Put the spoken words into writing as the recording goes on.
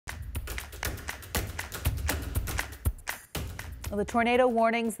Well, the tornado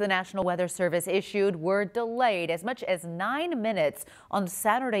warnings the National Weather Service issued were delayed as much as 9 minutes on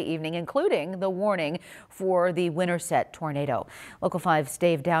Saturday evening, including the warning for the Winterset tornado. Local 5's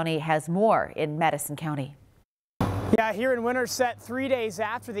Dave Downey has more in Madison County. Yeah, here in Winterset, 3 days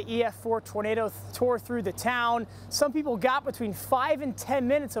after the EF4 tornado tore through the town, some people got between 5 and 10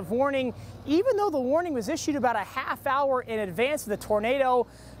 minutes of warning. Even though the warning was issued about a half hour in advance of the tornado,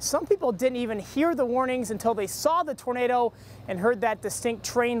 some people didn't even hear the warnings until they saw the tornado and heard that distinct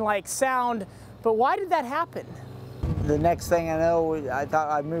train-like sound. But why did that happen? The next thing I know, I thought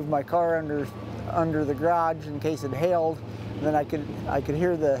I'd move my car under the garage in case it hailed. And then I could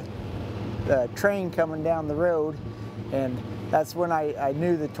hear the train coming down the road. And that's when I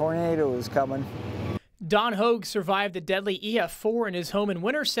knew the tornado was coming. Don Hogue survived the deadly EF4 in his home in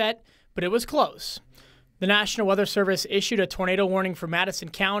Winterset, but it was close. The National Weather Service issued a tornado warning for Madison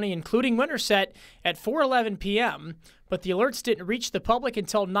County, including Winterset, at 4:11 p.m., but the alerts didn't reach the public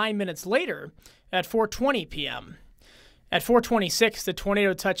until 9 minutes later at 4:20 p.m. At 4:26, the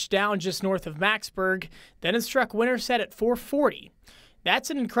tornado touched down just north of Macksburg, then it struck Winterset at 4:40.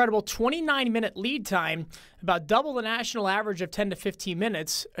 That's an incredible 29-minute lead time, about double the national average of 10 to 15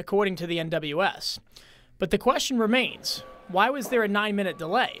 minutes, according to the NWS. But the question remains, why was there a 9-minute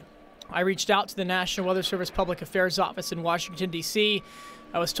delay? I reached out to the National Weather Service Public Affairs Office in Washington, D.C.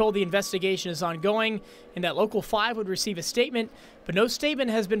 I was told the investigation is ongoing and that Local 5 would receive a statement, but no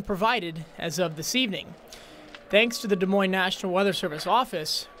statement has been provided as of this evening. Thanks to the Des Moines National Weather Service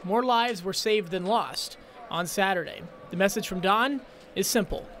office, more lives were saved than lost on Saturday. The message from Don is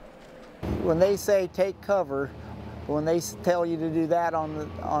simple. When they say take cover, when they tell you to do that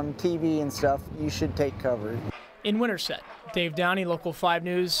on TV and stuff, you should take cover. In Winterset, Dave Downey, Local 5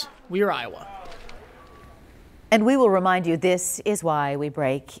 News, We Are Iowa. And we will remind you, this is why we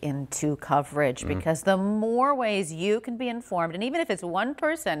break into coverage, because the more ways you can be informed, and even if it's one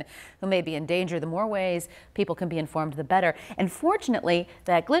person who may be in danger, the more ways people can be informed, the better. And fortunately,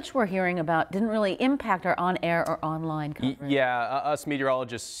 that glitch we're hearing about didn't really impact our on-air or online coverage. Yeah, us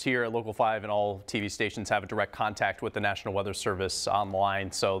meteorologists here at Local 5 and all TV stations have a direct contact with the National Weather Service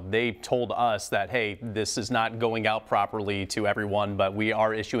online. So they told us that, hey, this is not going out properly to everyone, but we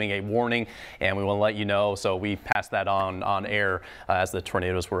are issuing a warning and we will let you know. So we passed that on air as the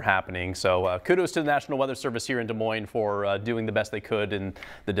tornadoes were happening. So kudos to the National Weather Service here in Des Moines for doing the best they could in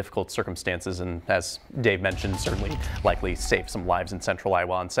the difficult circumstances. And as Dave mentioned, certainly likely saved some lives in central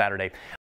Iowa on Saturday.